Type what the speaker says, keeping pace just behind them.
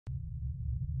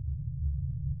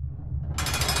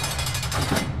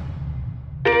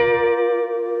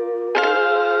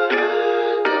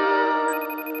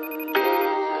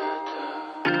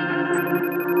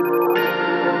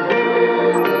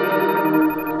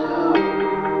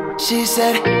She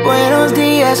said, Buenos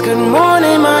Dias, good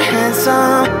morning, my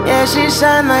handsome. Yeah, she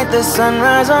shine like the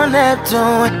sunrise on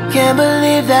Neptune. Can't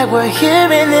believe that we're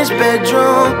here in this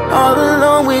bedroom, all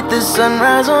alone with the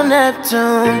sunrise on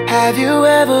Neptune. Have you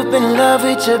ever been in love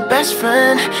with your best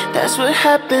friend? That's what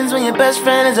happens when your best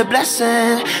friend is a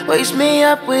blessing. Wakes me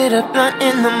up with a blunt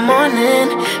in the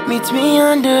morning, meets me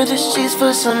under the sheets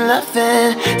for some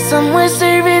lovin'. Somewhere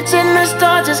say rich and the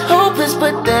stars is hopeless,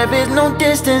 but there is no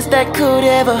distance that could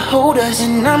ever hold us.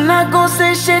 And I'm not gon'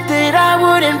 say shit that I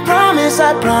wouldn't promise.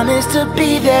 I promise to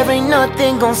be there, ain't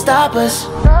nothing gon' stop us.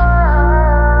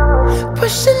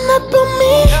 Pushing up on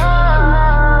me,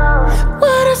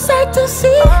 what a sight to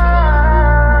see.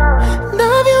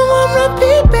 Love you on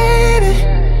repeat, baby.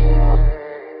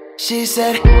 She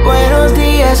said, Buenos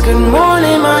Dias, good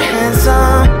morning, my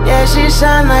handsome. Yeah, she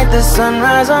shine like the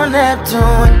sunrise on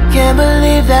Neptune. Can't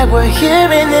believe that we're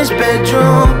here in this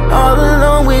bedroom, all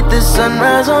alone with the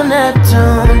sunrise on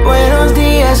Neptune. Buenos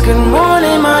Dias, good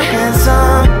morning, my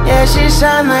handsome. Yeah, she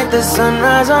shine like the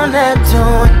sunrise on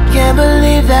Neptune. Can't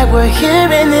believe that we're here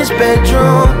in this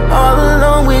bedroom, all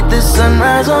alone with the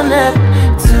sunrise on Neptune.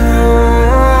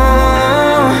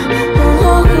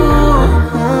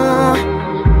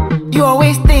 You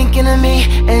always thinking of me,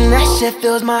 and that shit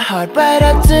fills my heart right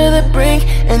up to the brink.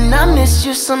 And I miss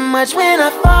you so much when I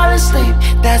fall asleep.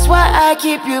 That's why I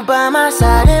keep you by my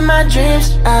side in my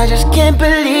dreams. I just can't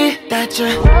believe that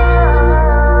you're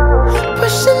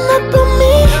pushing up on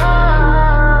me.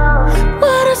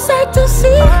 What a sight to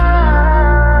see.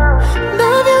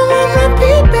 Love you on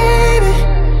repeat, baby.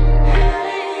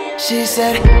 She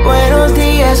said, Buenos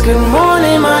Dias, good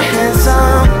morning, my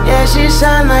handsome. Yeah, she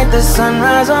shine like the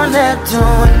sunrise on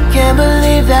Neptune. Can't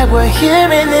believe that we're here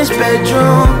in this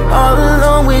bedroom, all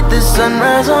alone with the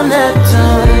sunrise on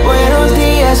Neptune. Buenos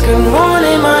Dias, good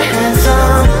morning, my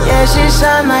handsome. Yeah, she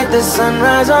shine like the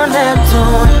sunrise on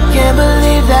Neptune. Can't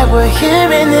believe that we're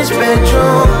here in this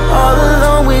bedroom, all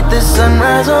alone with the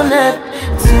sunrise on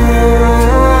Neptune.